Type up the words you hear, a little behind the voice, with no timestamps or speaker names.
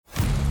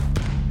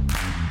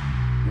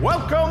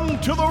Welcome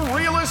to the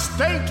Real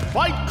Estate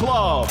Fight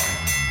Club,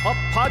 a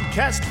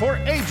podcast for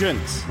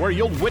agents where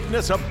you'll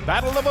witness a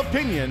battle of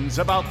opinions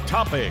about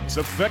topics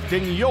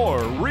affecting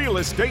your real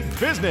estate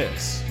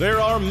business. There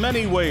are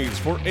many ways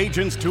for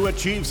agents to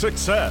achieve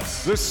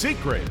success. The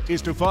secret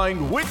is to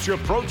find which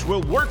approach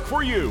will work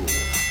for you.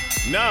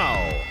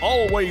 Now,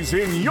 always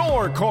in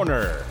your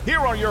corner, here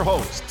are your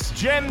hosts,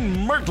 Jen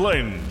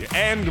Mertland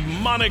and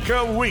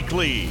Monica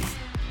Weekly.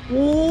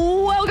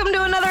 Welcome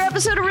to another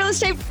episode of Real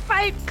Estate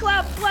Fight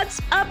Club.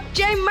 What's up,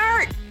 Jay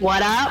Mert?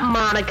 What up,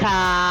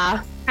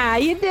 Monica? How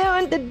you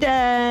doing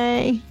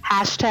today?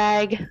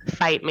 Hashtag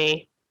fight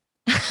me.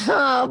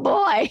 Oh,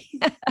 boy.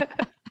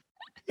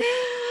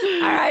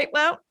 All right.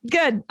 Well,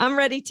 good. I'm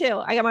ready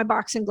too. I got my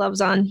boxing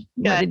gloves on.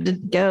 Ready to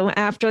go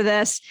after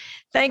this.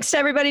 Thanks to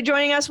everybody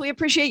joining us. We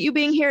appreciate you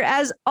being here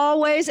as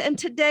always. And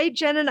today,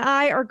 Jen and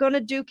I are going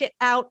to duke it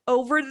out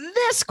over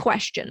this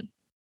question.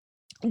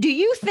 Do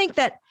you think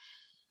that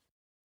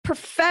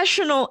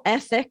professional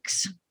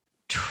ethics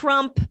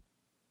trump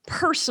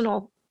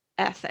personal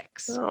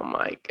ethics? Oh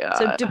my God.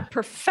 So do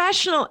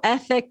professional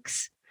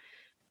ethics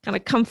kind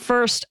of come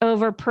first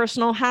over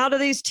personal? How do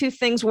these two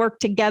things work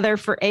together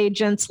for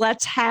agents?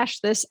 Let's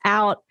hash this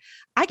out.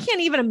 I can't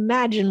even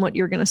imagine what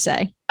you're going to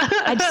say.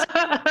 I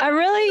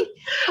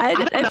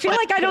feel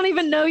like I don't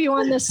even know you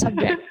on this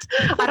subject.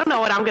 I don't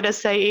know what I'm going to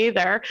say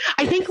either.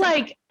 I think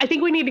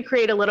we need to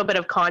create a little bit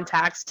of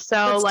context.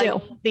 So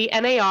the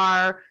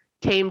NAR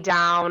came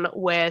down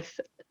with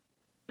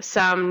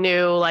some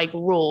new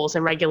rules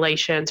and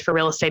regulations for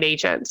real estate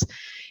agents.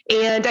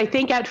 And I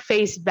think at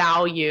face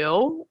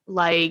value,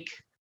 the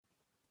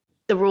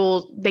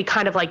rules, they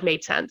kind of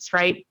made sense,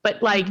 right? But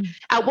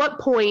at what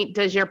point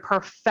does your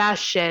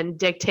profession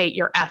dictate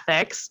your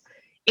ethics?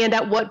 And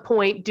at what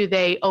point do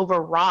they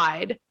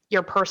override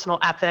your personal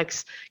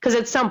ethics? Because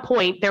at some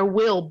point there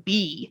will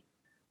be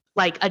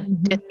a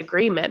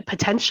disagreement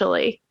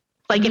potentially.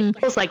 It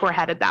feels like we're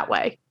headed that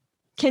way.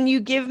 Can you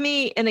give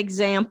me an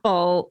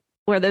example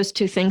where those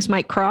two things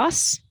might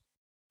cross?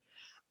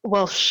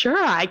 Well, sure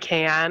I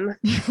can.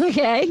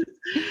 Okay.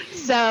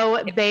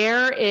 So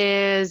there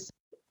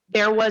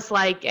was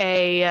I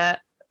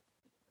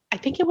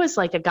think it was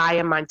a guy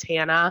in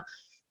Montana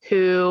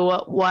who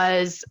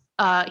was,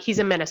 he's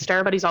a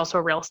minister, but he's also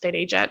a real estate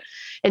agent.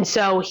 And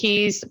so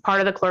he's part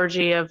of the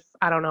clergy of,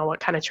 I don't know what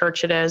kind of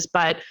church it is,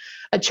 but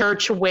a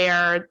church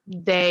where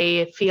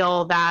they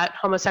feel that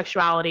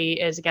homosexuality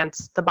is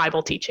against the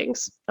Bible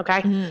teachings.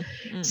 Okay.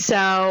 Mm-hmm.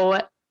 So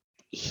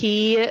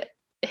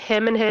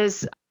him and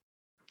his,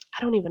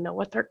 I don't even know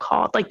what they're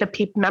called,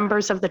 the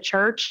members of the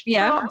church.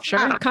 Yeah,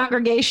 sure.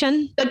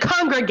 Congregation. The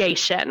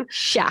congregation.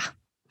 Yeah.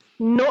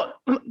 No,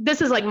 this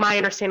is my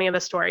understanding of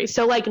the story.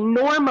 So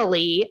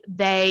normally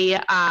they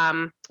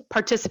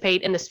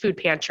participate in this food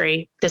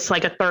pantry, a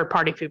third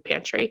party food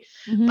pantry,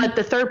 but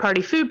the third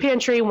party food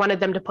pantry wanted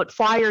them to put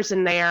flyers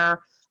in there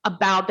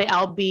about the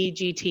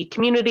LBGT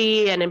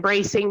community and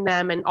embracing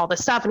them and all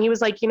this stuff. And he was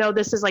like,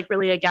 this is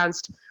really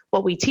against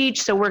what we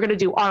teach. So we're going to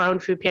do our own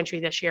food pantry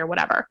this year,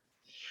 whatever.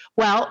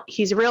 Well,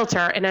 he's a realtor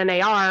and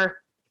NAR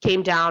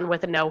came down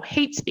with a no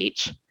hate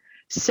speech.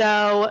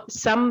 So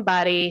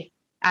somebody,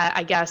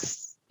 I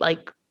guess,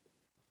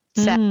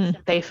 said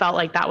they felt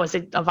like that was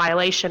a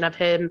violation of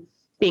him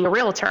being a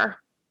realtor,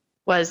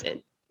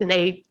 and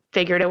they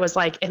figured it was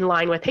in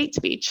line with hate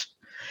speech.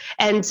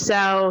 And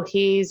so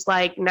he's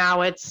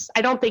now I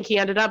don't think he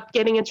ended up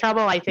getting in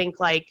trouble. I think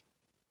I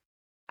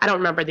don't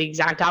remember the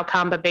exact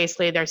outcome, but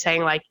basically they're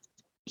saying I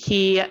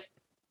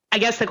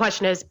guess the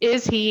question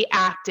is he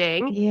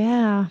acting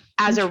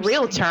as a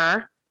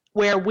realtor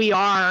where we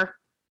are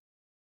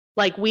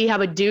we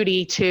have a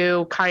duty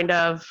to kind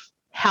of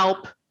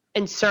help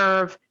and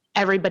serve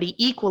everybody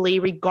equally,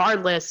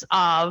 regardless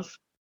of,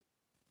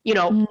 we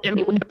have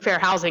a fair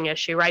housing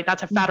issue, right?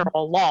 That's a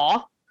federal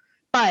law.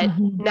 But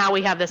now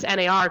we have this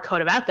NAR code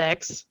of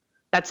ethics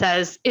that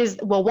says, is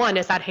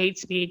that hate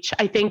speech?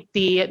 I think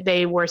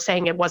they were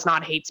saying it was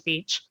not hate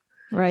speech.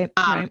 Right.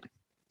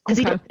 Because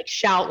he didn't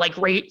shout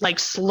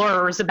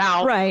slurs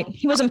about. Right.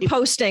 He wasn't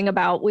posting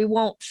about we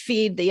won't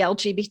feed the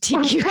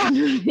LGBTQ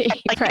community.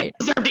 Right.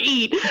 Deserve to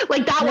eat.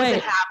 That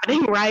wasn't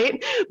happening,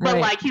 right?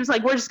 But he was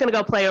we're just gonna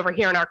go play over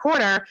here in our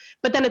corner.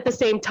 But then at the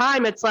same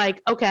time, it's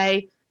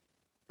okay,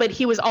 but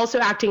he was also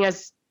acting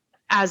as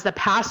the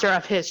pastor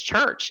of his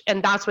church,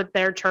 and that's what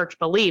their church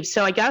believes.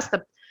 So I guess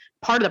the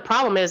part of the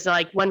problem is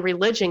when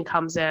religion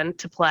comes in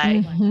to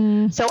play.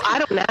 So I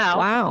don't know.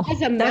 Wow.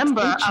 As a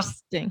member of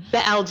the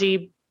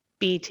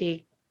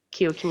LGBTQ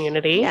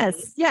community.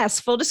 Yes.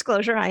 Full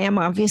disclosure, I am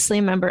obviously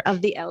a member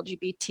of the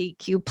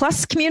LGBTQ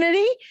plus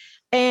community.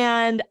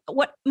 And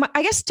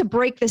I guess to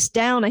break this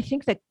down, I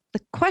think that the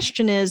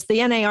question is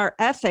the NAR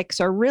ethics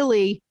are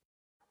really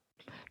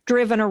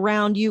driven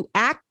around you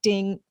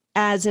acting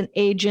as an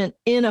agent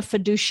in a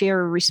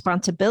fiduciary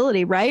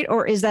responsibility, right?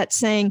 Or is that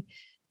saying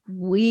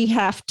we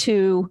have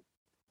to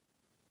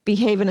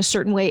behave in a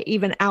certain way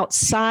even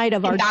outside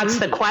of our That's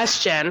duty? The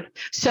question.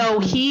 So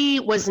he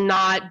was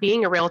not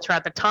being a realtor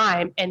at the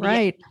time, and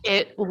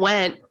it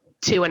went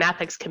to an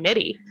ethics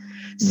committee.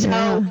 So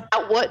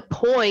at what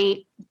point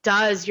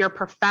does your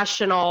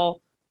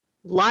professional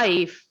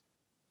life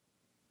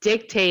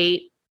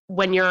dictate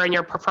when you're in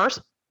your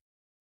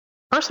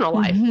personal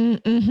life?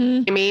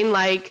 I mean,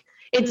 like,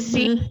 it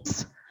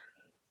seems,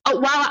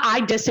 while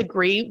I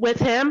disagree with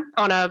him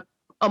on a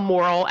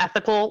moral,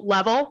 ethical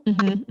level,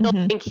 I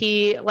don't think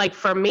he, like,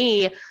 for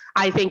me,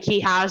 I think he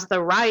has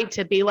the right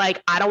to be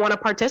like, I don't want to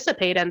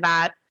participate in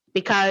that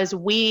because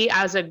we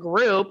as a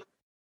group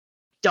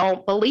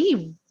don't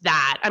believe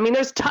that. I mean,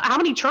 there's how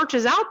many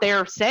churches out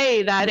there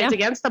say that it's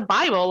against the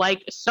Bible?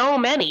 Like, so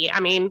many.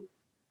 I mean,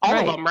 all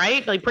of them,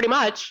 right? Like, pretty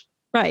much.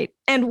 Right.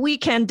 And we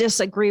can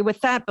disagree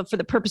with that. But for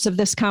the purpose of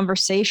this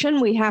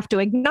conversation, we have to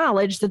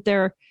acknowledge that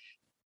there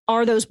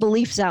are those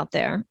beliefs out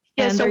there.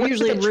 Yeah, and so they're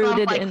usually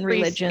rooted like in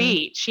religion.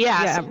 Speech.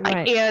 Yes. Yeah,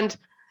 right. And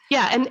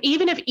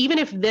even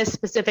if this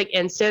specific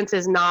instance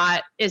is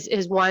not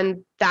is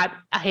one that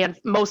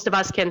most of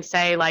us can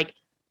say, like,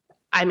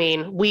 I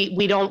mean,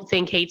 we don't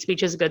think hate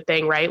speech is a good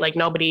thing, right? Like,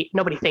 nobody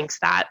thinks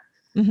that.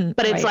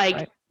 But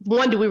it's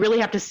one, do we really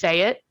have to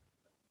say it?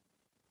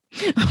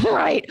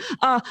 Right.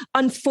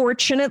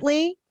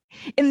 Unfortunately,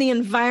 in the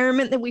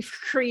environment that we've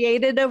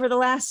created over the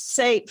last,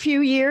 say, few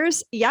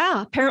years,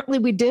 apparently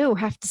we do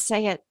have to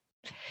say it.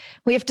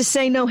 We have to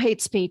say no hate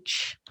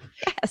speech.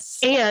 Yes.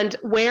 And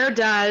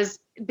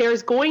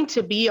there's going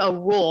to be a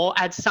rule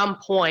at some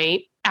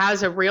point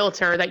as a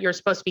realtor that you're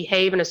supposed to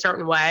behave in a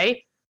certain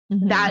way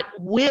that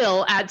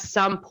will at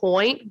some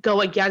point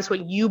go against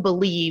what you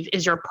believe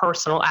is your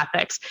personal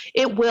ethics.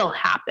 It will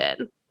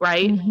happen,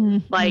 right?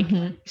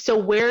 So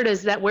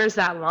where's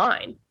that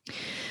line?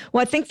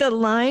 Well, I think the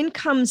line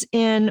comes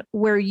in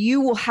where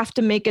you will have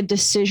to make a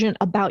decision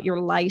about your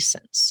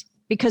license.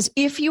 Because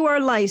if you are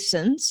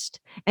licensed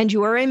and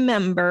you are a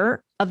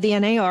member of the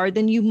NAR,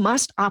 then you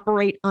must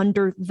operate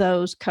under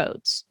those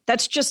codes.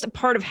 That's just a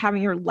part of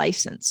having your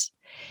license.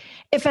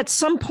 If at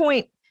some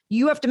point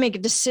you have to make a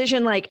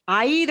decision like,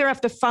 I either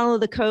have to follow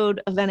the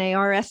code of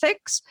NAR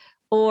ethics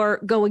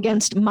or go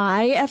against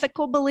my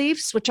ethical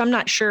beliefs, which I'm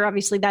not sure,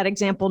 obviously that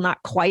example,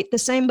 not quite the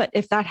same, but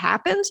if that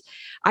happens,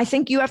 I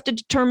think you have to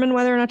determine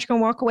whether or not you're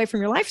going to walk away from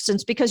your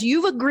license because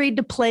you've agreed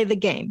to play the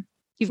game.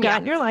 You've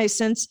gotten your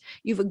license.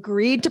 You've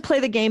agreed to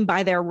play the game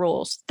by their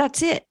rules.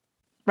 That's it,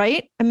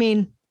 right? I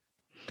mean,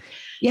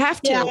 you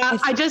have to. Yeah,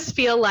 I just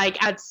feel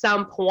like at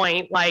some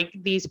point, like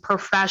these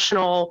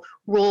professional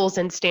rules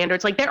and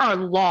standards, like there are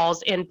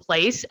laws in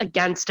place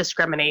against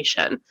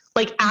discrimination,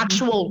 like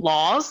actual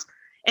laws.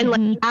 And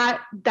like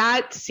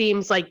that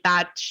seems like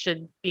that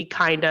should be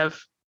kind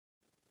of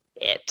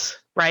it,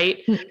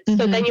 right?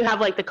 So then you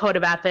have like the code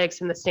of ethics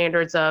and the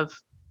standards of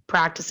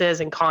practices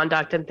and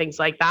conduct and things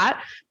like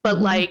that. But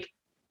like,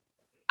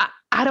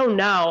 I don't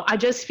know. I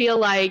just feel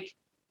like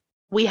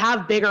we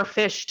have bigger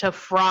fish to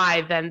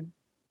fry than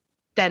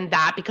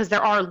that because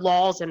there are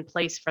laws in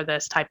place for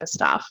this type of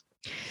stuff.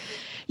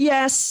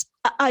 Yes.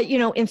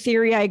 In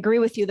theory, I agree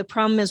with you. The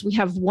problem is we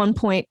have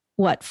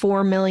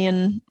 1.4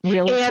 million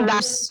realtors. And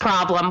that's the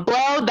problem.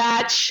 Blow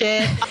that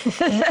shit.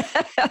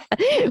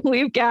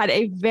 We've got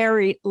a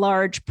very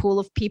large pool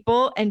of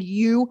people, and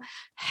you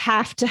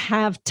have to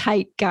have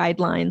tight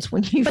guidelines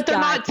when you've got. But they're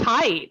not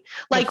tight.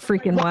 Like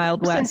freaking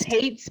Wild West.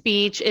 Hate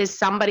speech is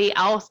somebody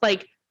else.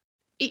 Like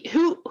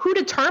who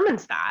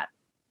determines that?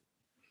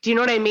 Do you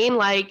know what I mean?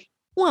 Like,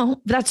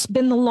 well, that's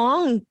been the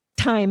long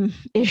time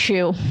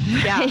issue,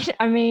 right? Yeah.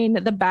 I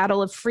mean, the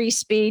battle of free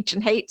speech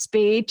and hate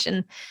speech,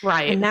 and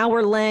now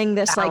we're laying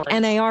this like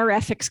NAR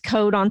ethics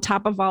code on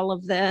top of all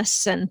of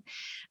this.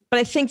 But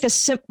I think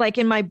like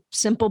in my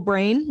simple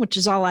brain, which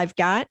is all I've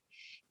got,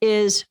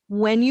 is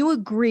when you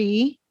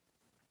agree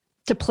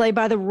to play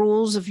by the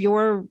rules of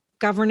your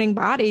governing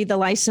body, the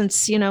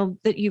license,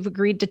 that you've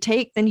agreed to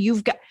take, then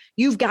you've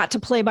got to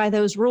play by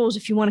those rules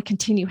if you want to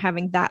continue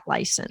having that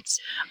license.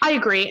 I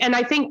agree. And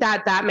I think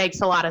that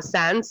makes a lot of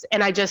sense.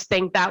 And I just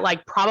think that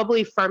like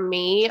probably for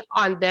me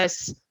on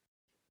this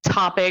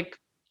topic,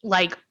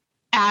 like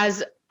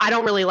as I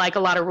don't really like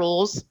a lot of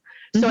rules.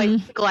 So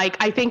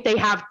I think they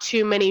have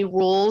too many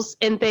rules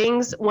in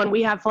things when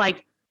we have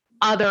like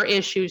other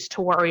issues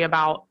to worry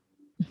about.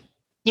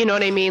 You know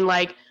what I mean?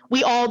 Like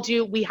we all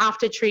do. We have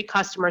to treat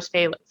customers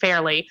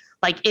fairly.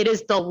 Like it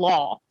is the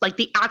law, like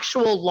the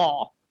actual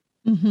law.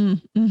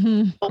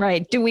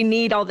 Right. Do we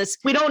need all this?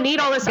 We don't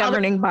need all this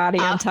governing body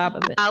on top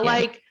of it.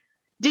 Like,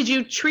 did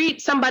you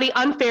treat somebody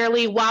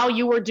unfairly while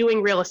you were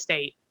doing real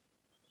estate?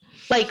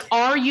 Like,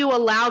 are you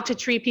allowed to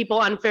treat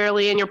people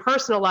unfairly in your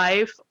personal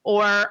life?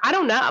 Or I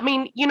don't know. I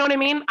mean, you know what I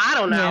mean? I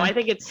don't know. Yeah. I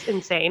think it's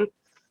insane.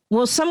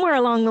 Well, somewhere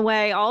along the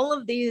way, all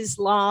of these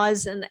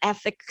laws and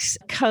ethics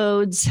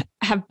codes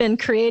have been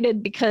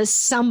created because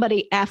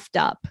somebody effed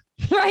up,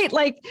 right?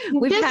 Like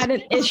we've had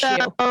an issue.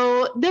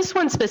 So this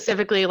one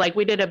specifically, like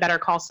we did a Better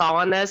Call Saul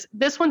on this.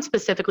 This one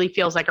specifically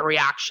feels like a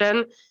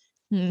reaction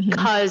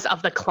because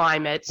of the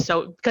climate.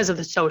 So because of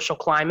the social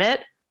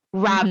climate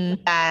rather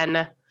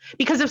than,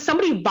 because if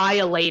somebody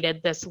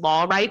violated this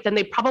law, right, then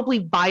they probably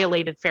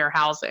violated fair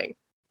housing.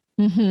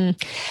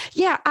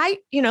 Yeah,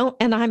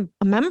 and I'm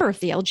a member of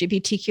the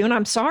LGBTQ, and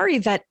I'm sorry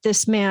that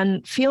this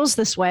man feels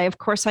this way. Of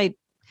course, I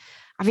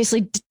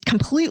obviously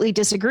completely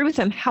disagree with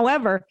him.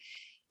 However,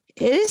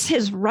 it is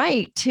his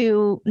right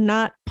to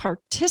not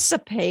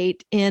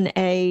participate in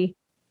a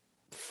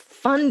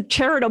fun,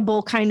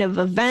 charitable kind of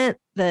event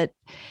that,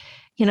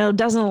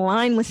 doesn't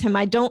align with him.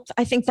 I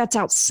think that's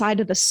outside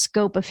of the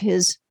scope of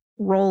his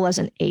role as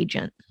an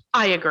agent.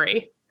 I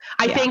agree.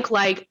 I think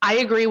I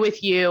agree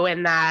with you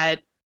in that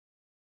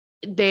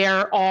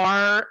there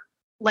are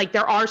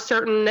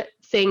certain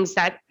things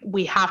that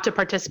we have to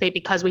participate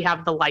because we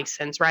have the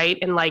license, right?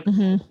 And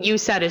you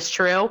said is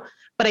true,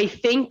 but I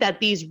think that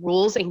these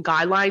rules and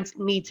guidelines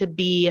need to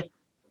be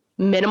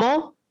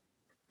minimal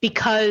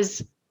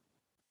because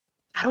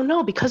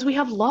because we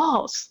have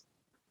laws.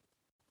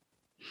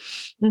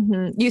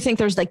 You think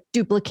there's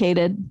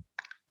duplicated?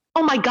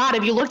 Oh my God.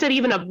 Have you looked at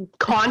even a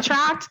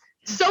contract?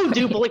 So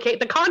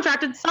duplicate. The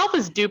contract itself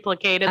is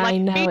duplicated. I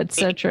know, it's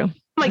so true.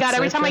 Oh my God.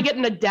 Every time I get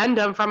an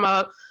addendum from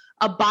a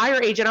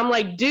buyer agent, I'm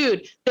like,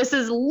 dude, this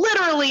is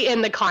literally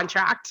in the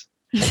contract.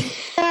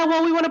 Yeah,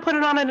 well, we want to put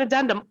it on an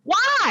addendum.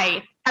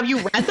 Why? Have you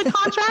read the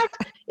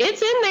contract?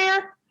 It's in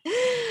there.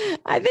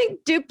 I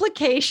think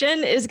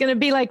duplication is going to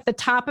be the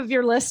top of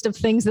your list of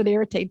things that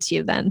irritates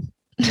you then.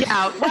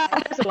 Yeah, well,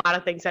 there's a lot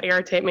of things that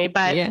irritate me,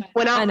 but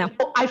when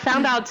I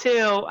found out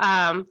too,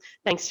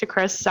 thanks to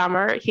Chris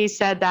Summer, he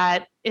said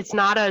that it's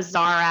not a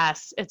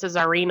czaress, it's a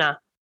czarina.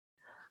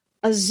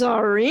 A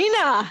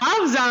czarina.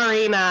 Love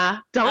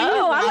czarina.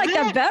 I like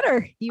that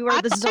better. You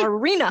are the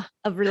czarina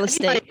of real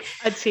estate. Like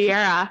a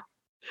tiara.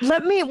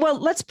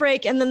 Let's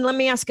break. And then let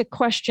me ask a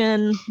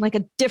question, like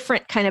a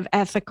different kind of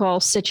ethical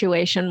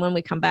situation when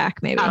we come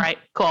back, maybe. All right,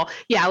 cool.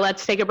 Yeah,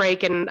 let's take a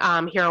break and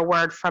hear a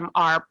word from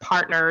our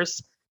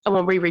partners. And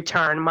when we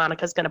return,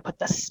 Monica's going to put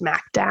the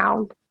smack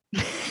down.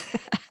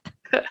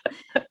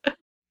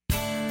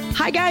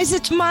 Hi, guys.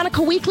 It's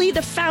Monica Weekly,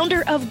 the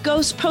founder of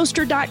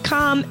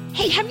GhostPoster.com.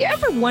 Hey, have you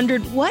ever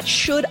wondered, what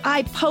should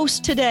I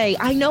post today?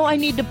 I know I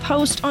need to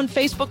post on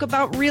Facebook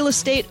about real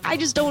estate. I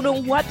just don't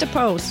know what to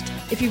post.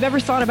 If you've ever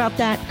thought about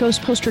that,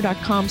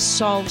 GhostPoster.com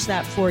solves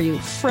that for you.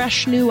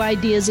 Fresh new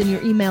ideas in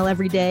your email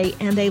every day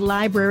and a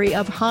library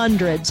of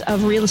hundreds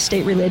of real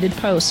estate-related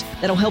posts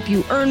that'll help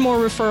you earn more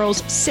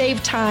referrals,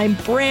 save time,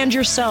 brand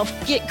yourself,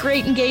 get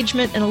great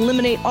engagement, and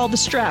eliminate all the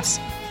stress.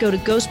 Go to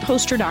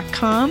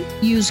ghostposter.com,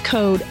 use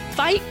code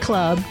Fight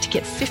Club to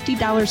get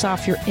 $50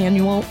 off your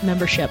annual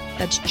membership.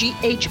 That's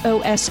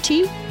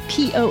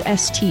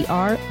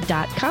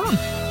GhostPostr.com.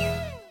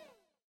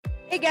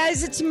 Hey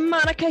guys, it's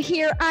Monica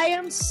here. I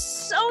am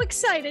so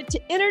excited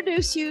to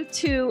introduce you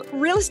to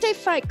Real Estate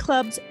Fight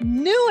Club's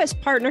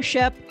newest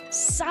partnership,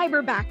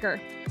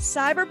 Cyberbacker.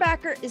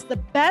 Cyberbacker is the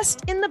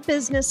best in the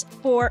business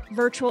for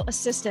virtual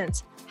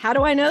assistants. How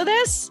do I know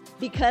this?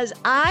 Because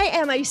I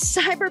am a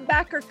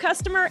Cyberbacker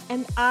customer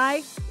and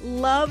I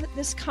love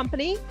this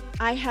company.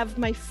 I have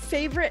my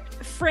favorite,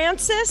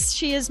 Frances.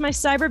 She is my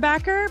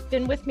Cyberbacker,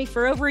 been with me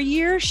for over a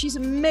year. She's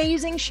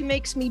amazing. She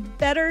makes me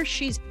better.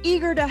 She's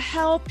eager to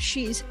help.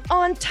 She's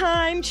on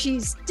time.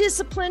 She's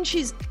disciplined.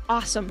 She's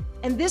awesome.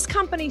 And this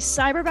company,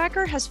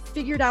 Cyberbacker, has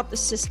figured out the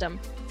system.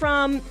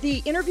 From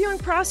the interviewing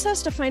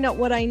process to find out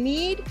what I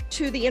need,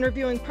 to the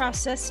interviewing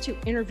process to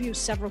interview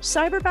several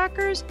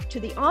Cyberbackers,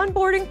 to the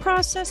onboarding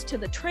process, to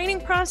the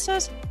training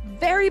process,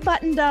 very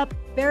buttoned up,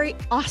 very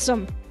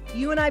awesome.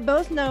 You and I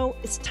both know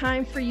it's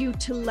time for you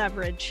to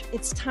leverage.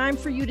 It's time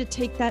for you to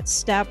take that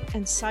step,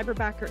 and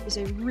Cyberbacker is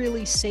a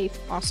really safe,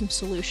 awesome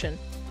solution.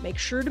 Make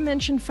sure to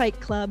mention Fight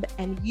Club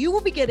and you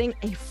will be getting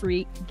a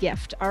free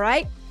gift. All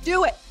right?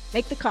 Do it.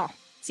 Make the call.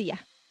 See ya.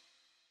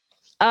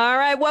 All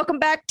right, welcome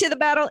back to the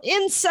battle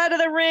inside of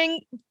the ring.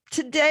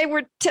 Today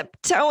we're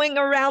tiptoeing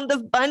around a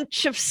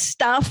bunch of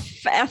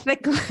stuff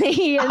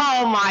ethically.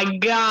 Oh my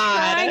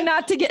God. Trying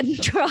not to get in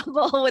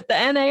trouble with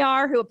the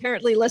NAR, who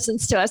apparently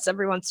listens to us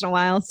every once in a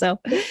while. So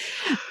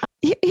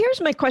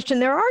here's my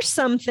question. There are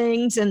some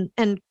things, and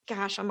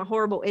gosh, I'm a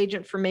horrible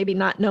agent for maybe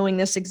not knowing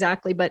this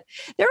exactly, but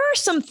there are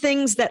some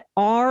things that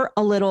are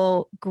a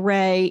little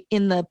gray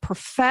in the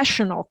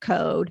professional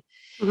code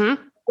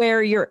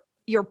where your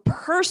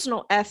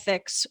personal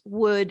ethics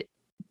would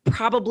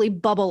probably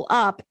bubble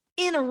up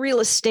in a real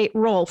estate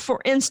role.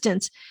 For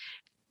instance,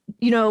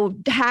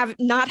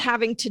 not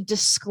having to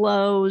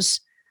disclose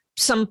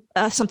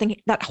something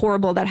that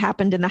horrible that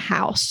happened in the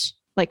house,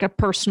 like a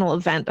personal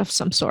event of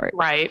some sort.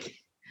 Right.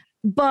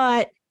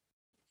 But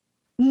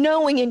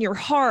knowing in your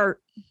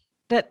heart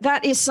that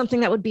that is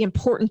something that would be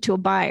important to a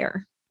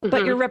buyer,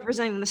 but you're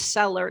representing the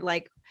seller,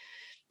 like,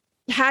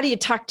 how do you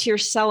talk to your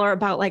seller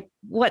about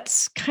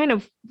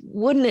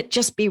wouldn't it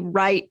just be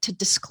right to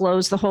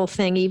disclose the whole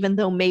thing, even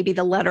though maybe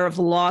the letter of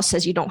the law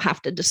says you don't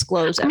have to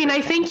disclose it? I mean,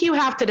 I think you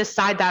have to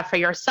decide that for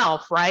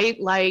yourself, right?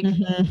 Like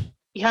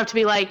you have to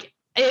be like,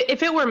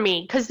 if it were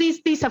me, because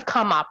these have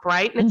come up,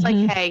 right? And it's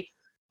like, hey,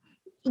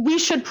 we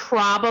should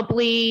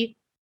probably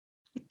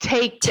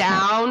take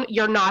down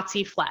your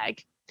Nazi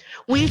flag.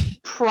 We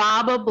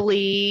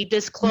probably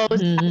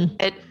disclose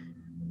that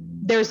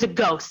there's a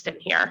ghost in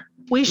here.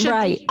 We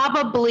should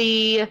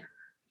probably,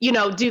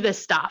 do this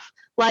stuff.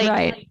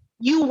 Like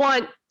you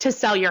want to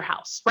sell your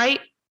house,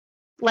 right?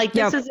 Like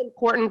this is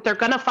important. They're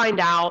going to find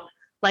out.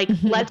 Like,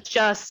 let's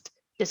just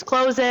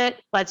disclose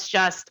it. Let's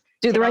just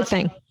do the right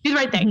thing. Do the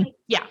right thing.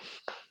 Yeah.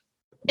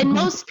 And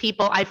most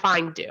people I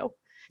find do.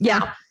 Yeah.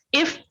 Now,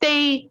 if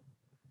they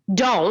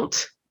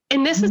don't,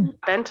 and this has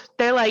happened,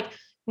 they're like,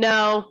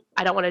 no,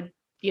 I don't want to,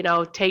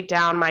 take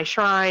down my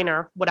shrine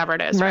or whatever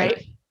it is.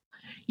 Right.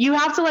 You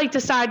have to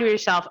decide to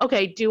yourself,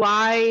 okay, do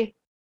I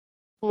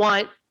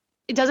want,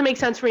 it doesn't make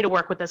sense for me to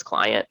work with this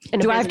client.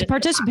 Do I have to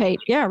participate?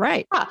 Yeah.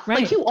 Right. Yeah,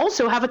 right. Like you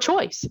also have a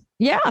choice.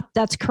 Yeah,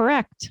 that's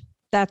correct.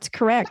 That's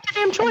correct. That's a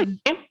damn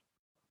choice.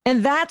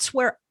 And that's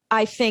where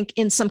I think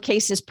in some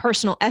cases,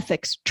 personal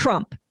ethics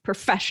trump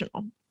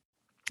professional,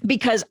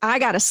 because I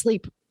got to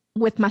sleep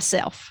with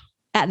myself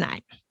at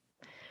night.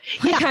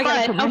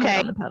 Yeah, but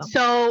okay.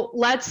 So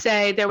let's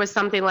say there was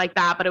something like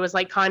that, but it was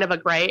kind of a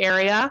gray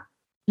area.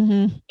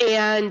 And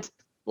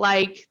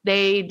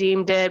they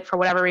deemed it for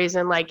whatever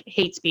reason,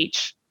 hate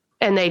speech,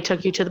 and they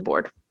took you to the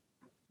board.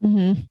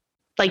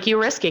 You're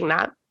risking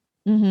that.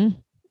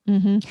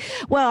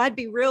 Well, I'd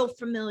be real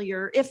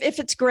familiar. If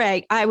it's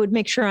gray, I would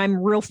make sure I'm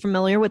real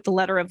familiar with the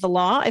letter of the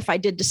law. If I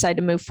did decide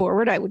to move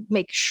forward, I would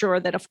make sure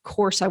that, of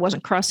course, I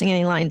wasn't crossing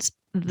any lines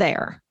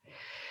there.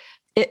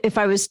 If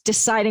I was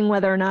deciding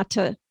whether or not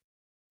to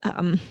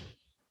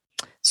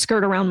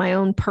skirt around my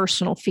own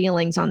personal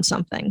feelings on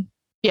something.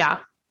 Yeah.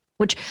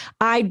 Which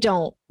I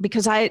don't,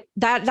 because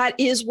that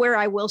is where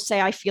I will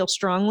say I feel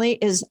strongly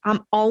is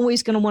I'm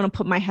always going to want to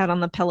put my head on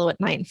the pillow at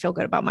night and feel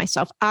good about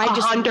myself. I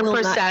just 100%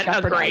 will not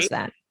jeopardize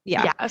that.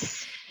 Yeah.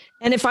 Yes.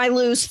 And if I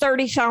lose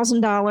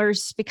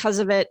 $30,000 because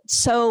of it,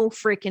 so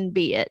freaking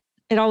be it.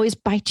 It always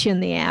bites you in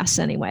the ass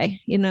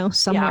anyway,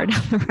 somewhere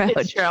down the road.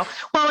 It's true.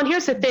 Well, and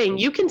here's the thing.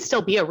 You can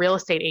still be a real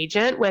estate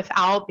agent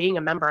without being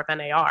a member of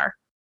NAR.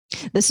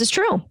 This is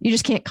true. You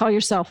just can't call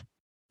yourself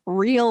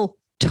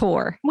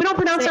realtor. We don't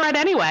pronounce it right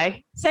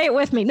anyway. Say it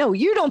with me. No,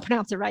 you don't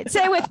pronounce it right.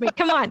 Say it with me.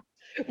 Come on.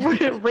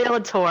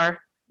 Realtor.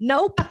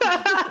 Nope.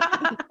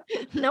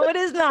 No, it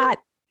is not.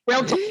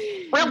 Realtor.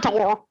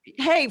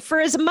 Hey, for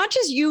as much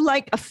as you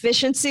like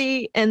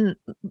efficiency and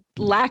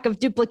lack of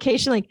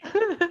duplication,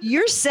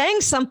 you're saying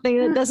something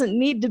that doesn't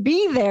need to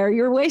be there.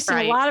 You're wasting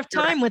a lot of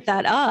time with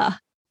that.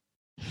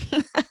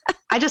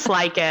 I just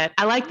like it.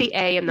 I like the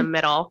A in the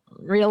middle.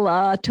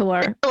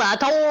 Realtor.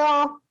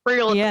 Realtor.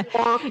 Yeah.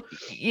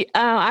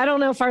 I don't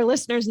know if our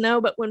listeners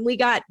know, but when we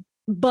got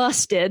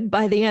busted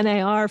by the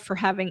NAR for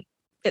having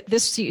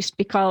this used to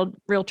be called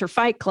Realtor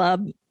Fight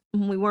Club,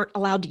 we weren't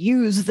allowed to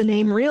use the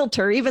name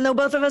realtor, even though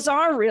both of us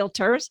are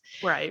realtors.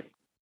 Right.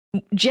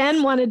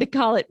 Jen wanted to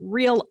call it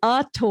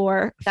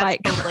Realtor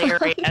Fight Club.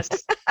 Hilarious.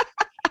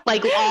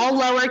 All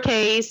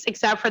lowercase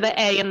except for the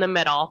A in the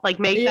middle.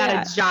 Make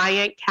that a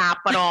giant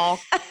capital.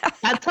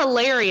 That's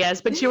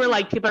hilarious. But you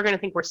were people are going to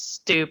think we're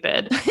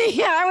stupid.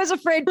 Yeah, I was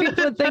afraid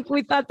people would think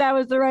we thought that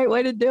was the right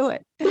way to do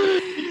it.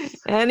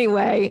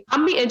 Anyway.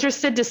 I'm be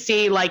interested to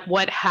see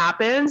what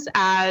happens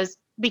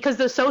because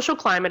the social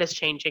climate is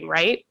changing,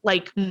 right?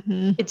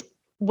 It's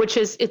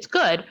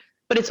good,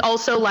 but it's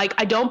also I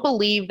don't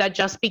believe that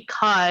just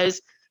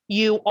because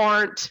you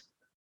aren't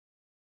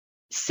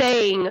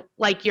saying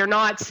you're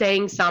not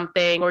saying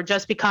something, or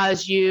just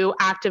because you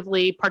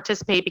actively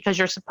participate because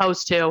you're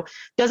supposed to,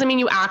 doesn't mean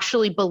you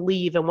actually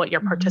believe in what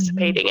you're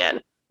participating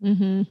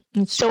in.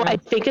 So I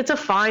think it's a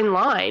fine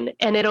line,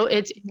 and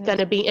it's going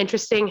to be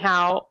interesting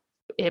how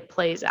it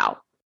plays out.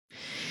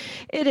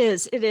 It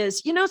is.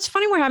 It's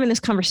funny we're having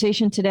this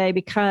conversation today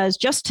because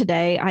just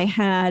today I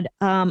had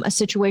a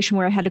situation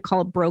where I had to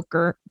call a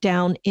broker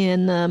down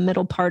in the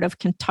middle part of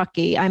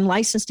Kentucky. I'm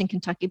licensed in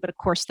Kentucky, but of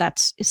course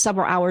that's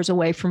several hours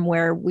away from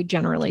where we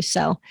generally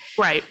sell.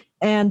 Right.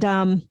 And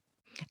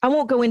I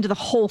won't go into the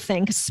whole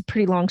thing because it's a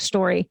pretty long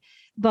story,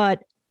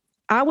 but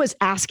I was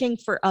asking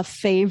for a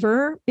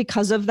favor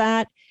because of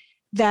that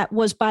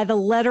was by the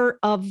letter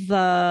of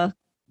the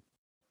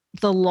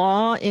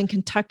law in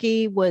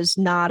Kentucky was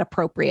not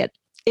appropriate.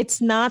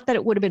 It's not that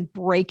it would have been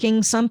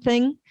breaking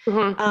something,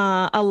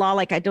 a law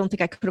I don't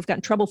think I could have gotten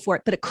in trouble for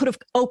it, but it could have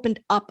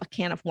opened up a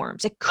can of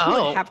worms. It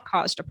could have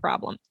caused a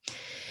problem.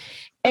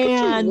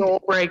 And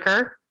rule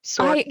breaker.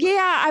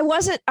 I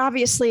wasn't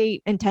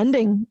obviously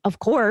intending, of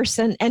course,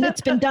 and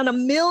it's been done a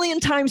million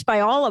times by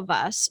all of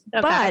us,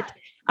 but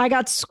I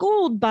got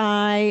schooled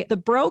by the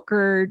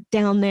broker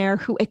down there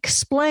who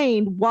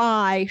explained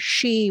why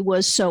she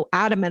was so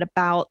adamant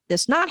about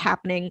this not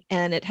happening.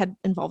 And it had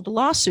involved a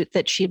lawsuit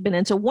that she had been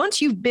in. So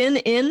once you've been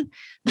in,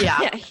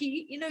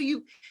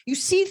 you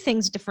see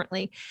things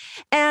differently.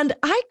 And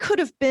I could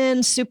have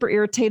been super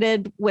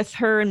irritated with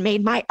her and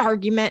made my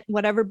argument,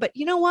 whatever. But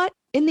you know what?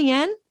 In the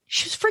end,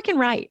 she was freaking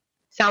right.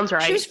 Sounds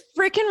right. She was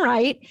freaking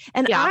right.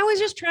 And I was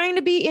just trying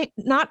to be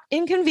not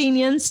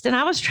inconvenienced. And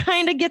I was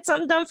trying to get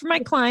something done for my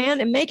client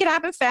and make it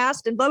happen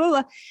fast and blah, blah,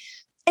 blah.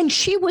 And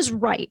she was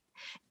right.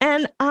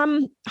 And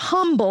I'm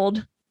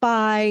humbled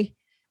by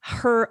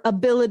her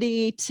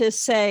ability to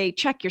say,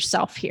 check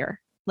yourself here.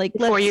 Like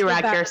before you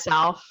wreck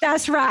yourself.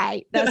 That's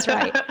right. That's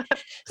right.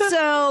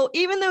 So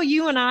even though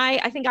you and I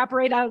think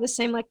operate out of the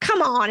same, like,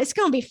 come on, it's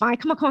going to be fine.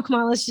 Come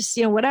on. Let's just,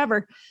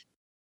 whatever.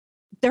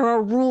 There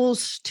are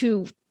rules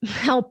to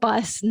help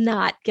us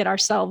not get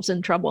ourselves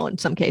in trouble in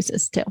some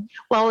cases too.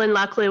 Well, and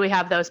luckily we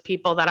have those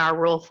people that are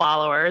rule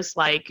followers,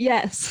 like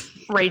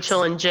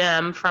Rachel and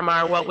Jim from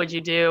our What Would You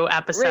Do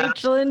episode.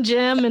 Rachel and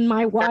Jim and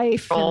my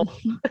wife and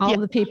all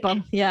the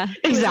people. Yeah.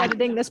 Exactly.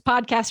 Editing this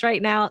podcast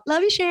right now.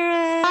 Love you,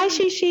 Sharon. Hi,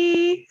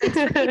 Shishi.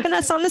 Keeping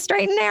us on the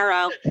straight and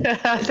narrow.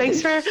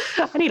 Thanks I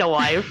need a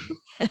wife.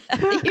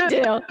 You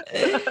do.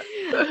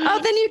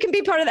 Then you can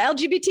be part of the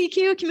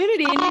LGBTQ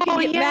community and you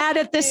can get mad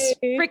at this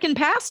freaking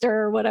pastor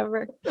or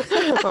whatever.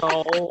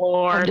 Oh,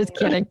 Lord. I'm just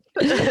kidding.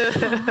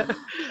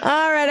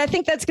 All right. I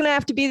think that's going to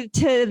have to be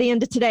to the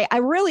end of today. I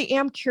really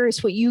am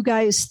curious what you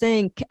guys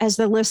think as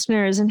the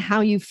listeners and how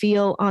you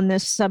feel on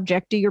this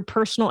subject. Do your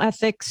personal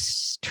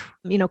ethics,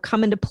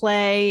 come into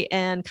play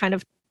and kind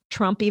of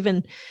trump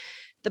even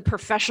the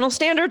professional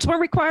standards we're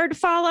required to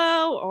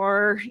follow?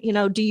 Or,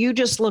 do you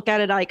just look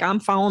at it like I'm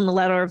following the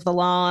letter of the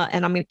law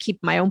and I'm going to keep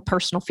my own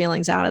personal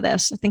feelings out of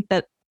this? I think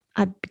that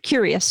I'm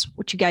curious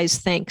what you guys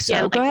think.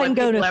 So go ahead and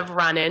go to have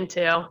run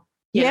into.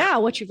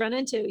 What you've run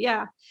into.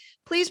 Yeah.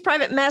 Please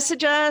private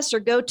message us or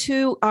go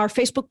to our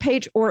Facebook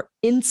page or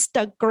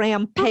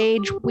Instagram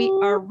page. We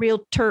are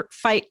Realtor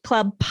Fight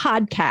Club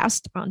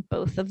Podcast on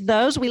both of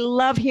those. We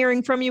love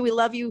hearing from you. We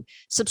love you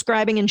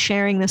subscribing and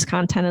sharing this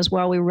content as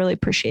well. We really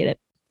appreciate it.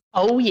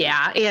 Oh,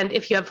 yeah. And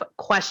if you have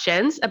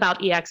questions about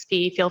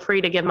EXP, feel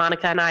free to give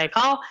Monica and I a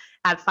call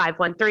at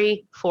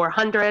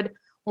 513-400-1691.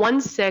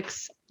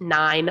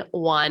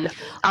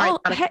 All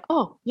right.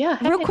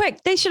 Real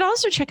quick. They should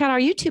also check out our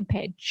YouTube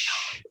page.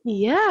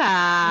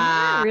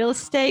 Yeah. Real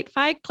Estate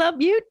Fight Club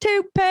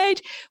YouTube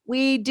page.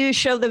 We do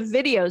show the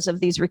videos of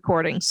these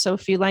recordings. So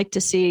if you like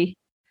to see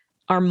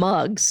our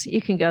mugs,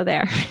 you can go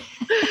there.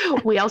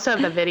 We also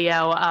have the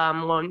video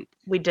when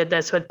we did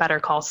this with Better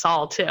Call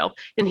Saul too.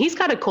 And he's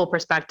got a cool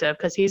perspective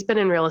because he's been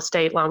in real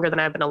estate longer than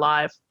I've been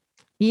alive.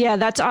 Yeah,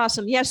 that's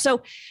awesome. Yeah.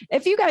 So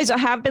if you guys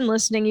have been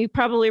listening, you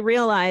probably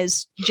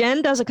realize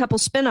Jen does a couple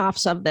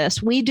spinoffs of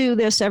this. We do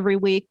this every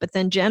week, but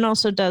then Jen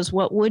also does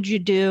What Would You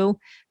Do,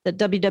 the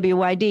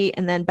WWYD,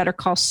 and then Better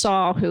Call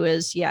Saul, who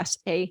is,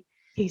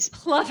 he's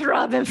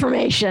plethora of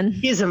information.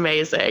 He's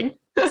amazing.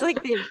 It's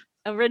like the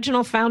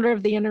original founder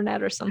of the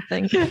internet or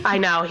something. I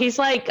know. He's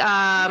like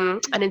an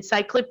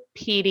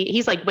encyclopedia.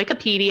 He's like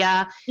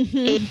Wikipedia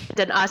and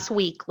an Us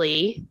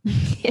Weekly.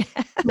 Yeah.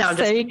 No, I'm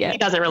just, he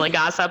doesn't really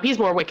gossip. He's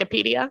more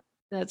Wikipedia.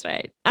 That's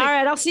right. All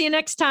right. I'll see you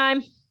next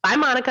time. Bye,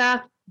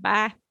 Monica.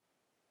 Bye.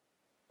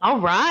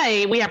 All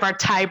right. We have our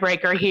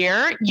tiebreaker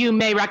here. You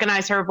may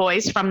recognize her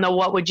voice from the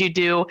What Would You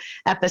Do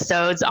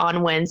episodes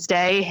on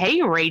Wednesday.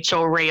 Hey,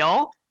 Rachel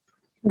Real.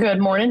 Good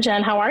morning,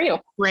 Jen. How are you?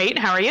 Great.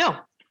 How are you?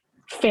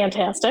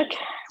 Fantastic.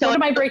 So what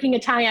am I breaking a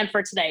tie on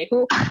for today?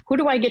 Who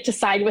do I get to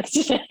side with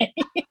today?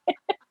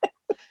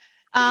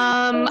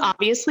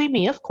 Obviously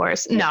me, of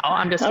course. No,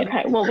 I'm just kidding.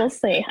 Okay. Well, we'll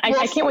see.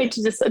 I can't wait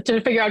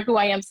to figure out who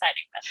I am siding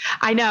with.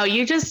 I know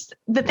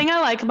the thing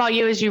I like about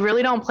you is you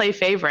really don't play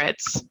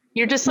favorites.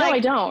 You're just I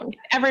don't.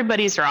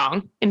 Everybody's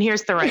wrong, and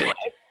here's the right way.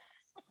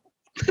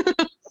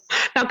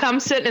 Now come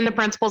sit in the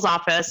principal's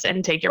office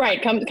and take your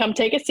right. Come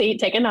take a seat,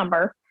 take a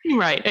number.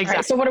 Right. Exactly.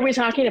 Right, so what are we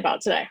talking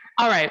about today?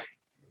 All right.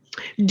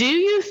 Do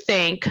you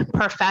think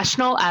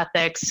professional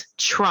ethics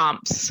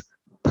trumps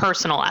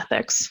personal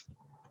ethics?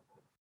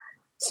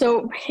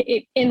 So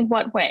in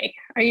what way?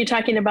 Are you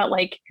talking about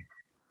like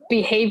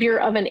behavior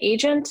of an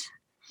agent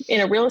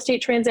in a real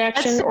estate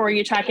transaction, or are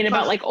you talking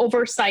about like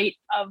oversight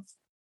of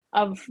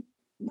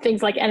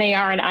things like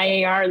NAR and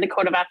IAR and the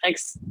code of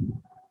ethics?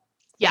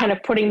 Yeah. Kind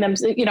of putting them,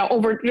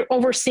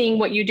 overseeing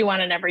what you do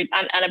on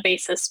a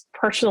basis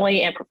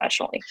personally and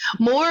professionally.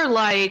 More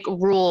like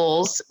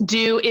rules.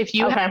 If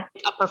you have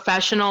a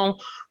professional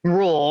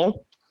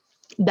rule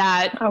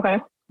that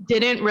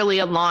didn't really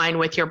align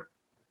with your,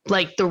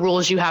 like the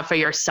rules you have for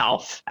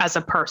yourself as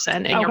a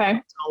person in your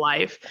personal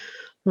life,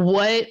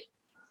 what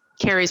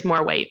carries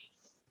more weight?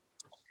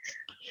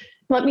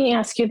 Let me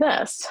ask you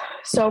this.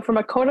 So from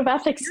a code of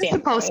ethics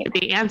standpoint. You're supposed to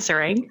be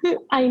answering.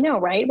 I know,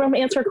 right? But I'm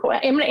going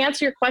to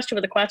answer your question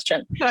with a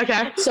question.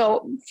 Okay.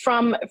 So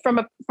from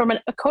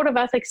a code of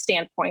ethics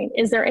standpoint,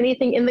 is there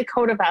anything in the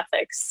code of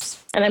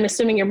ethics, and I'm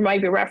assuming you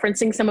might be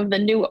referencing some of the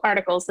new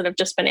articles that have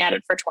just been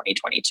added for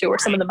 2022 or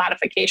some of the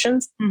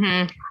modifications.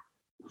 Mm-hmm.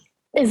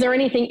 Is there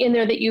anything in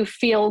there that you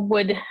feel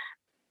would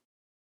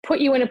put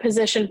you in a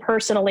position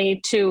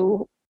personally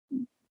to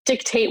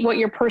dictate what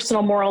your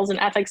personal morals and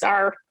ethics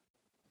are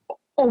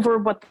over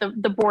what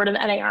the board of the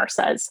NAR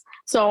says?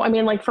 So, I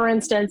mean, like for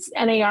instance,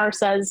 NAR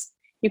says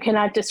you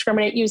cannot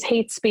discriminate, use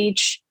hate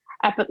speech,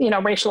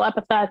 racial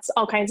epithets,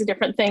 all kinds of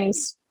different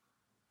things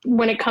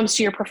when it comes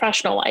to your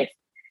professional life.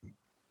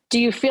 Do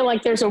you feel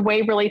like there's a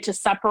way really to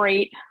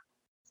separate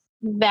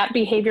that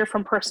behavior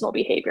from personal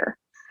behavior?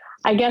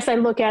 I guess I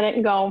look at it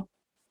and go,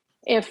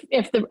 if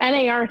the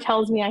NAR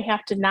tells me I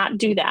have to not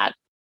do that,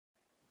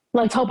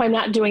 let's hope I'm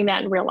not doing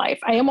that in real life.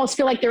 I almost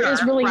feel like there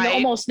is really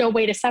almost no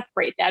way to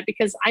separate that,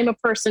 because I'm a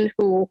person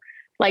who,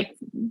 like,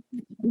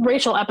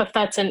 racial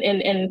epithets and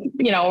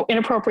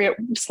inappropriate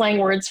slang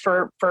words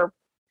for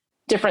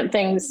different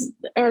things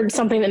are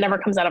something that never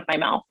comes out of my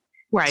mouth.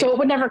 Right. So it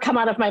would never come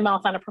out of my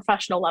mouth on a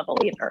professional level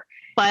either.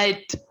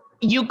 But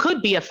you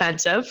could be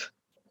offensive.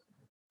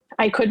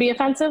 I could be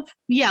offensive?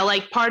 Yeah,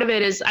 like part of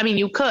it is, I mean,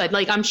 you could.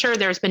 Like, I'm sure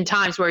there's been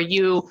times where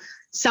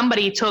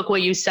somebody took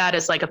what you said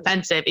as like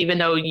offensive, even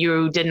though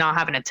you did not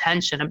have an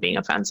intention of being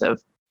offensive.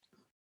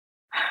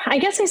 I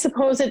guess I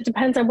suppose it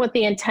depends on what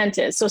the intent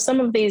is. So some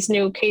of these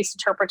new case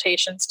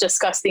interpretations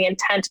discuss the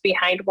intent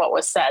behind what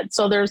was said.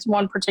 So there's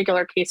one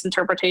particular case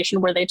interpretation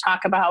where they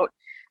talk about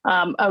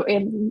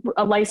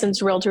a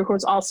licensed realtor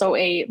who's also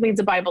leads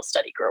a Bible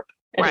study group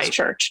at his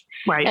church.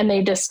 Right. And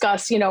they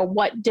discuss,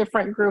 what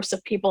different groups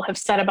of people have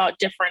said about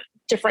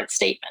different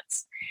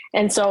statements.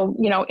 And so,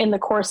 in the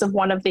course of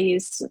one of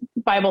these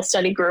Bible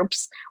study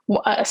groups,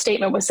 a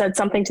statement was said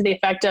something to the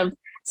effect of,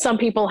 some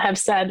people have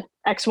said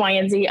X, Y,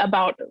 and Z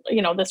about,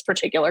 this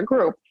particular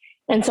group,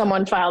 and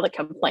someone filed a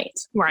complaint.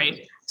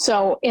 Right.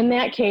 So in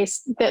that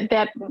case,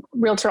 that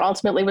realtor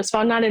ultimately was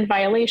found not in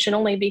violation,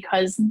 only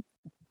because,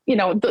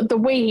 the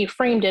way he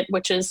framed it,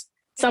 which is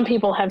some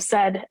people have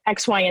said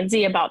X, Y, and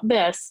Z about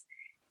this,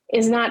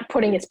 is not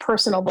putting his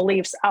personal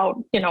beliefs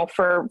out,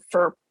 for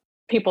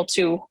people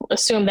to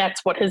assume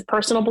that's what his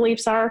personal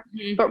beliefs are,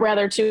 but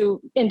rather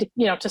to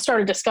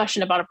start a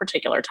discussion about a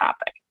particular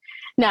topic.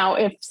 Now,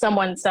 if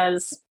someone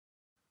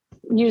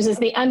uses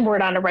the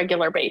N-word on a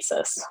regular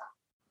basis,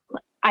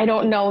 I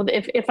don't know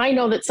if I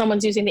know that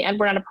someone's using the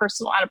N-word on a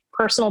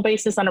personal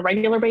basis, on a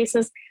regular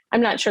basis,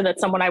 I'm not sure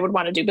that's someone I would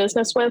want to do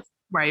business with.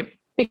 Right.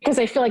 Because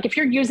I feel like if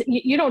you're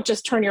you don't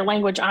just turn your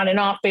language on and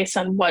off based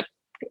on what,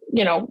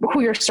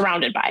 who you're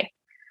surrounded by.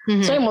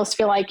 Mm-hmm. So I almost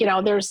feel like,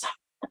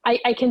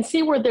 I can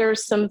see where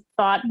there's some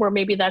thought where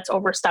maybe that's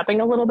overstepping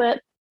a little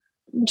bit,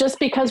 just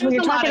because when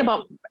you're talking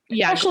about,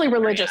 especially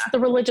the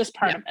religious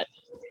part of it,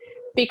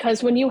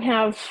 because when you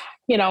have,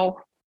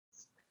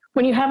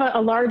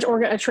 a large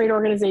a trade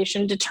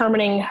organization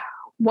determining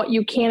what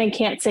you can and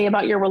can't say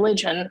about your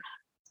religion,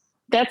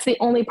 that's the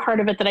only part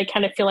of it that I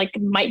kind of feel like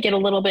might get a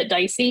little bit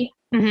dicey.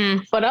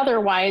 Mm-hmm. But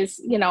otherwise,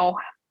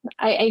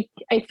 I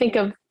think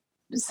of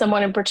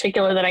someone in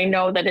particular that I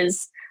know that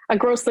is a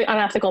grossly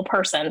unethical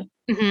person,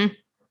 mm-hmm.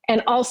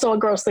 and also a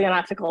grossly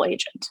unethical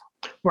agent.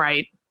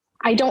 Right.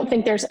 I don't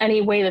think there's any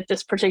way that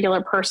this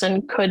particular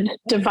person could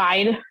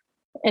divide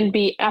and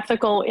be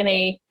ethical in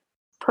a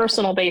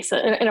personal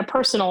basis, in a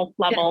personal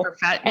level,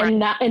 and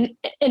not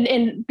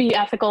and be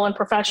ethical and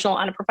professional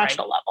on a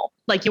professional level.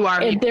 Like you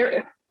are.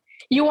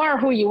 You are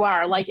who you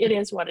are. Like, it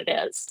is what it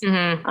is.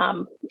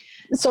 Mm-hmm.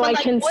 So but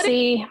I can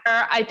see.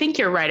 I think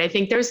you're right. I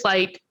think there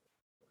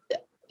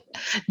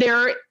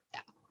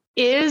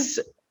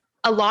is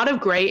a lot of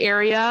gray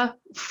area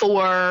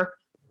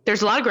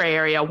there's a lot of gray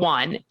area,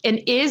 one. And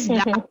is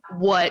that mm-hmm.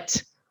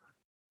 what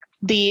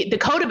the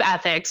code of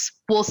ethics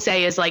will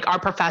say is like our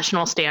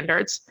professional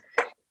standards?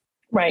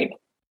 Right.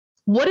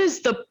 What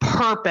is the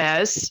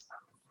purpose?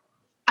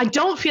 I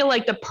don't feel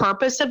like the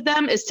purpose of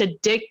them is to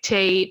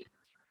dictate.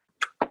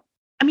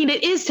 I mean,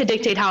 it is to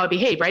dictate how I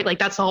behave, right? Like,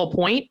 that's the whole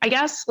point, I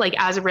guess, like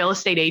as a real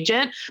estate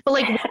agent. But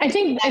like, I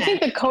think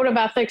the code of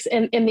ethics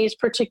in these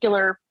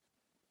particular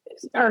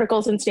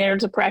articles and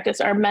standards of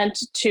practice are meant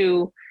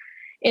to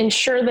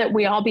ensure that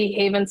we all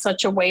behave in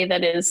such a way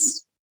that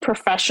is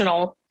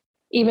professional,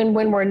 even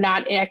when we're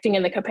not acting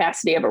in the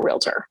capacity of a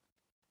realtor.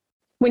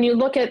 When you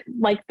look at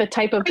like the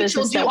type of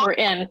business that we're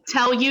in.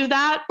 Tell you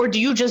that, or do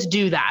you just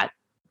do that?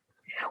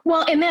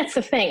 Well, and that's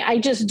the thing. I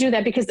just do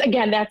that because,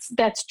 again,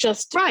 that's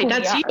just right.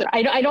 That's you.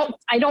 I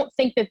don't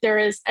think that there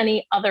is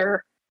any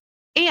other,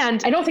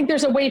 and I don't think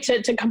there's a way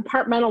to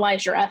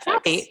compartmentalize your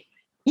ethics. Right.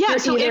 Yeah.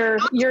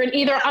 You're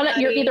either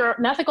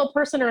an ethical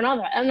person or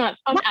another. I'm not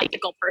an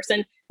unethical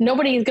person.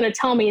 Nobody is going to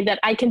tell me that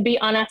I can be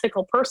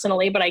unethical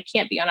personally, but I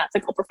can't be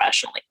unethical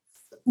professionally.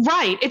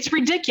 Right. It's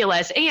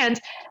ridiculous. And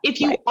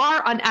if you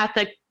are an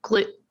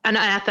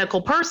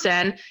unethical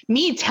person,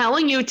 me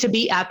telling you to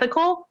be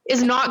ethical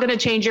is not going to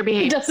change your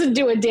behavior. It doesn't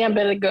do a damn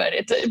bit of good.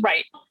 It's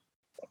right.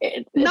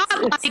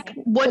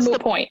 What's the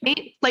point?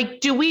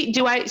 Like,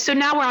 so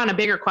now we're on a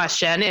bigger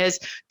question is,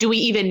 do we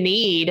even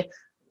need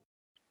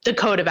the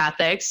code of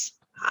ethics?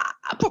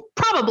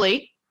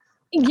 Probably.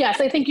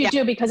 Yes, I think you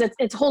do, because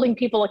it's holding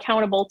people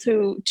accountable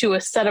to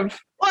a set of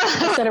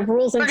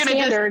rules and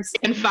standards.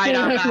 And fight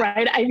on that.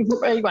 Right. I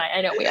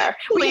know we are.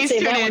 Please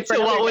tune into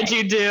What Would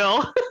You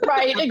Do?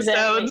 Right.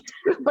 Exactly.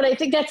 But I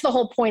think that's the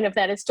whole point of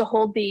that, is to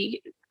hold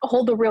the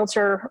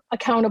realtor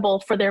accountable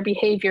for their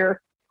behavior,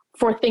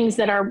 for things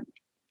that are,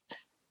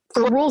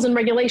 for rules and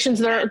regulations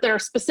that are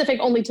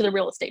specific only to the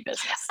real estate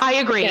business. I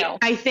agree.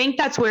 I think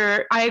that's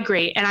where I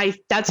agree. And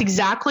that's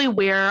exactly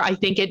where I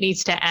think it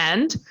needs to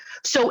end.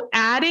 So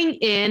adding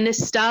in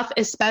stuff,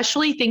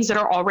 especially things that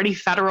are already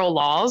federal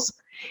laws,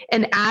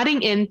 and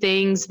adding in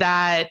things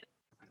that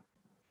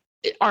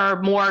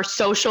are more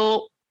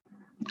social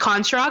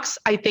constructs,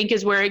 I think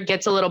is where it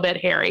gets a little bit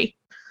hairy.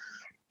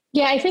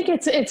 Yeah, I think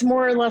it's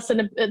more or less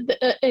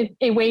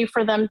a way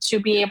for them to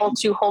be able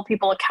to hold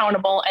people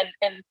accountable.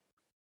 And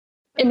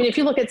I mean, if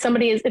you look at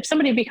if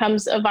somebody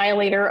becomes a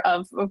violator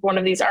of one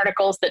of these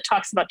articles that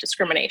talks about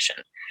discrimination,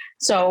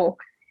 so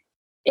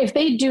if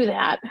they do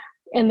that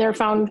and they're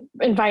found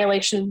in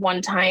violation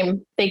one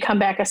time, they come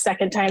back a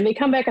second time, they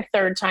come back a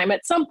third time.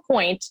 At some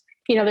point,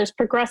 there's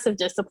progressive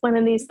discipline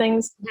in these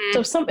things.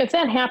 Mm-hmm. So if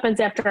that happens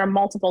after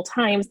multiple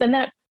times, then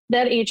that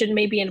agent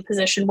may be in a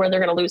position where they're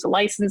going to lose a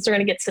license, they're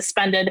going to get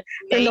suspended.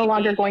 They're no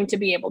longer going to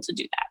be able to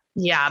do that.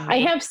 Yeah. I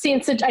have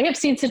seen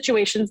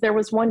situations. There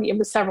was one, it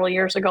was several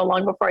years ago,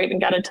 long before I even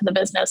got into the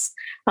business,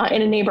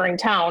 in a neighboring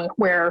town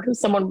where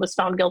someone was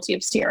found guilty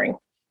of steering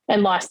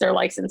and lost their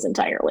license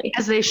entirely.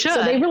 As they should.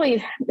 So they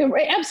really,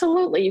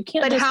 absolutely. You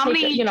can't just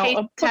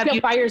put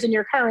up buyers in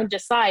your car and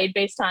decide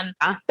based on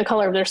the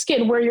color of their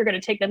skin where you're going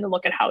to take them to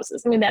look at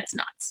houses. I mean, that's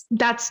nuts.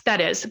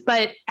 That is.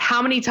 But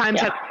how many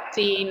times have you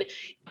seen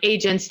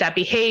agents that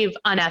behave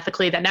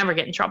unethically that never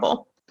get in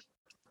trouble?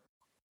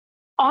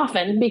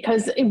 Often,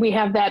 because we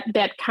have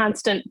that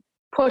constant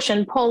push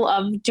and pull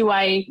of do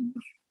I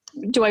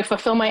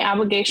fulfill my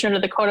obligation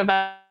under the Code of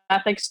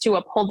Ethics to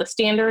uphold the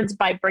standards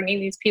by bringing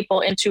these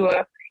people into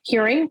a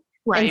hearing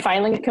and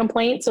filing a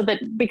complaint, so that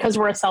because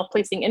we're a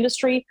self-policing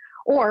industry,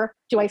 or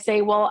do I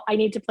say, well, I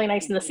need to play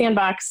nice in the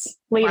sandbox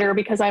later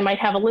because I might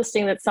have a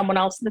listing that someone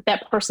else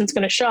that person's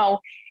going to show,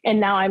 and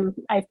now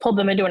I've pulled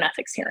them into an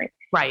ethics hearing.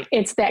 Right.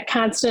 It's that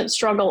constant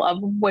struggle of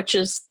which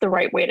is the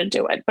right way to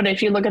do it. But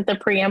if you look at the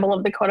preamble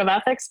of the Code of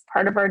Ethics,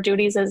 part of our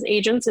duties as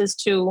agents is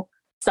to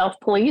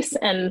self-police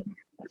and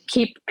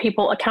keep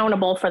people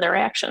accountable for their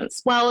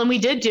actions. Well, and we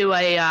did do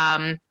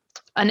an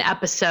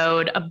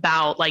episode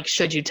about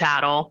should you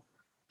tattle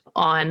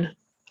on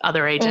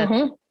other agents.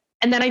 Mm-hmm.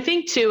 And then I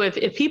think too,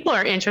 if people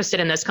are interested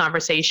in this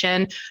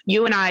conversation,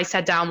 you and I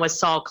sat down with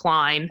Saul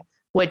Klein,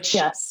 which,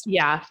 yes.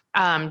 Yeah.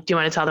 Do you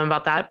want to tell them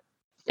about that?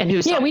 And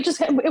who's? Yeah,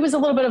 it was a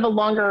little bit of a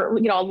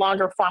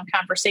longer form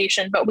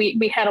conversation, but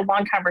we had a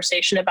long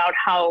conversation about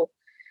how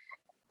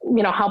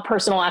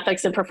personal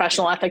ethics and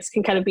professional ethics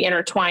can kind of be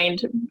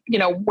intertwined,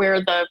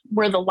 where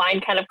the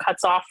line kind of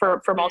cuts off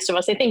for most of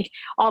us. I think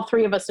all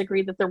three of us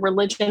agree that the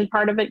religion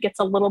part of it gets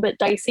a little bit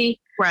dicey.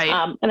 Right.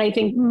 And I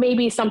think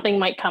maybe something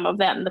might come of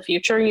that in the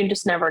future. You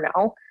just never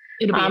know.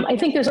 I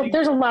think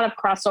there's a lot of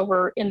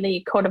crossover in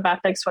the Code of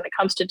Ethics when it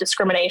comes to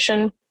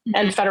discrimination mm-hmm.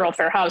 and federal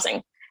fair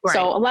housing. Right.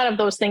 So a lot of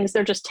those things,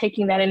 they're just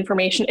taking that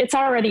information. It's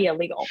already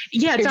illegal.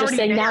 Yeah, you're just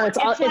saying now it's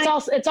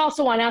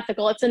also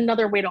unethical. It's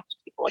another way to hold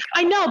people accountable.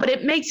 I know, but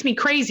it makes me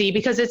crazy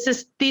because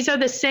these are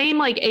the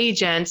same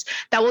agents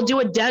that will do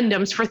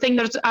addendums for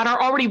things that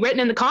are already written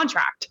in the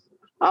contract.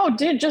 Oh,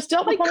 dude, just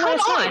dealt with one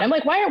last night. I'm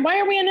like, why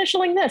are we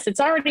initialing this?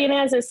 It's already an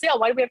as-is sale.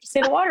 Why do we have to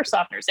say the water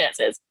softener's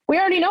as-is? We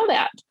already know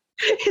that.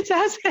 It's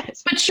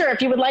as-is. But sure,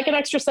 if you would like an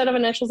extra set of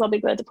initials, I'll be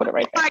glad to put it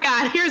right there. Oh my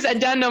God, here's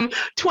addendum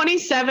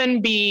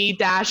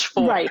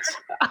 27B-4.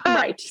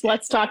 Right.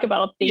 Let's talk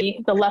about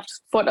the left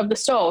foot of the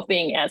stove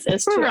being as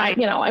is. Too. Right.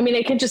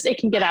 It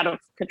can get out of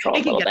control a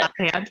little bit. Out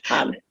of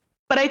hand.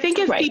 But I think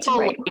if people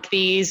like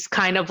these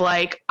kind of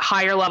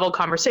higher level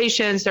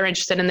conversations, they're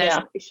interested in this,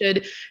 they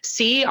should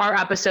see our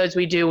episodes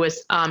we do with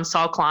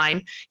Saul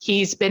Klein.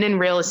 He's been in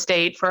real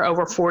estate for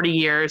over 40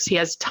 years. He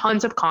has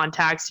tons of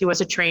contacts. He was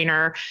a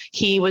trainer.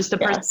 He was the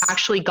person who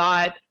actually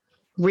got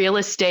real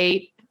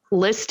estate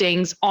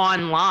listings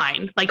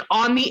online,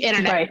 on the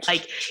internet.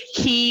 Right.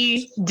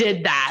 He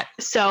did that.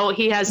 So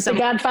he has some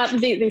godfather,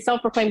 the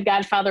self-proclaimed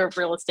godfather of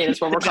real estate is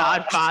what we're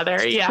calling.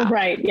 Godfather. Yeah.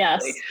 Right.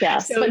 Yes.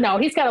 So, but no,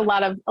 he's got a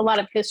lot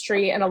of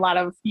history and a lot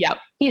of,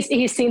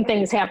 he's seen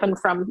things happen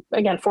from,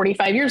 again,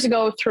 45 years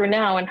ago through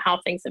now, and how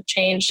things have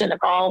changed and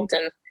evolved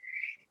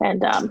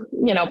and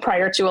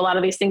prior to a lot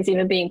of these things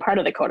even being part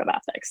of the Code of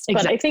Ethics.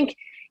 Exactly. But I think,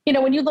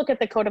 when you look at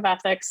the Code of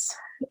Ethics,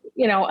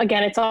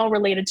 again, it's all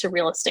related to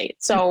real estate.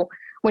 So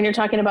when you're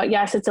talking about,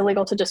 yes, it's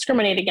illegal to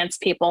discriminate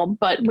against people,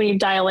 but when you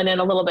dial it in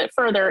a little bit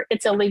further,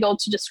 it's illegal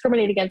to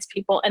discriminate against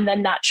people and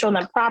then not show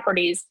them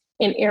properties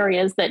in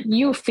areas that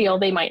you feel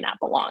they might not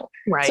belong.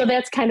 Right. So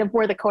that's kind of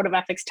where the Code of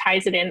Ethics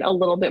ties it in a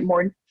little bit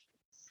more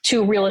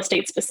to real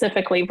estate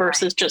specifically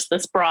versus just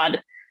this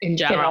broad, in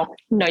general,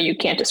 no, you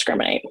can't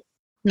discriminate.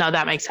 No,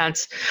 that makes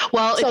sense.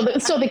 Well,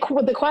 so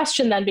the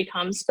question then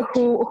becomes,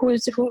 who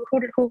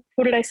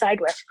did I side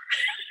with?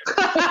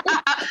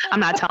 I'm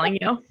not telling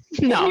you.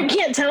 No, you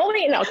can't tell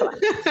me. No, come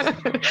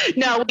on.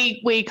 No,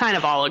 we kind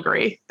of all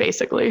agree,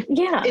 basically.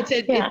 Yeah, it's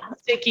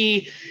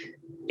sticky.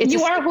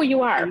 You are who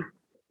you are.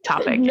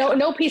 Topic.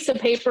 No piece of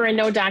paper and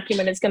no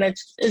document is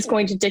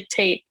going to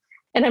dictate.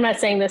 And I'm not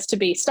saying this to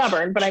be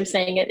stubborn, but I'm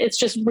saying it's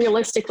just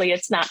realistically,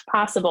 it's not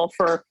possible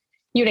for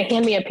you to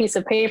hand me a piece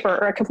of paper,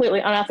 or a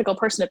completely unethical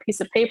person a piece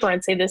of paper,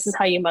 and say this is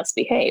how you must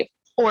behave.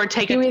 Or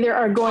take you either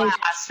are going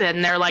class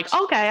and they're like,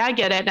 okay, I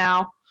get it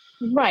now.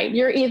 Right.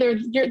 You're either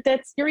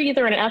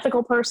an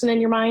ethical person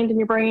in your mind and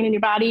your brain and your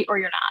body, or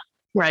you're not.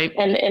 Right.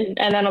 And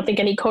I don't think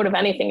any code of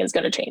anything is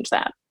going to change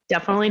that.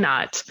 Definitely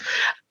not.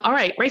 All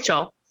right,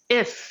 Rachel,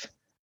 if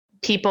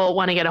people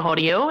want to get a hold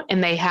of you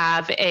and they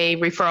have a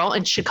referral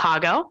in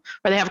Chicago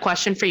or they have a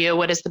question for you,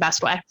 what is the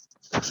best way?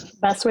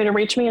 Best way to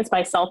reach me is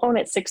by cell phone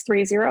at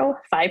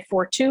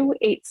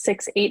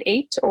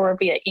 630-542-8688 or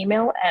via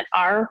email at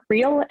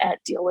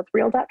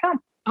rreal@dealwithreal.com.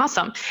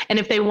 Awesome. And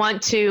if they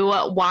want to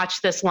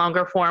watch this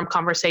longer form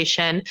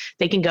conversation,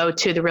 they can go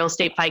to the Real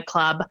Estate Fight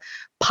Club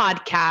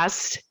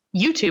podcast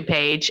YouTube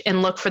page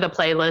and look for the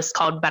playlist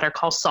called Better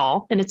Call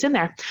Saul, and it's in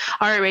there.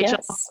 All right, Rachel,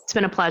 yes. It's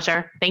been a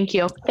pleasure. Thank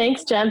you.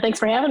 Thanks, Jen. Thanks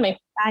for having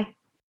me. Bye.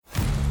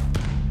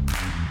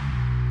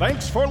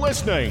 Thanks for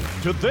listening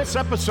to this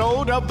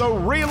episode of the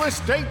Real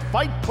Estate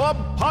Fight Club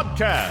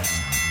podcast.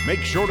 Make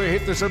sure to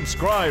hit the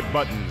subscribe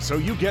button so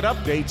you get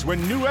updates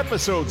when new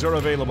episodes are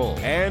available.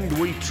 And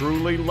we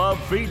truly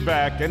love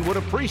feedback and would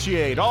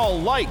appreciate all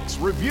likes,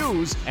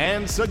 reviews,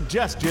 and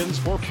suggestions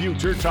for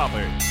future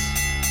topics.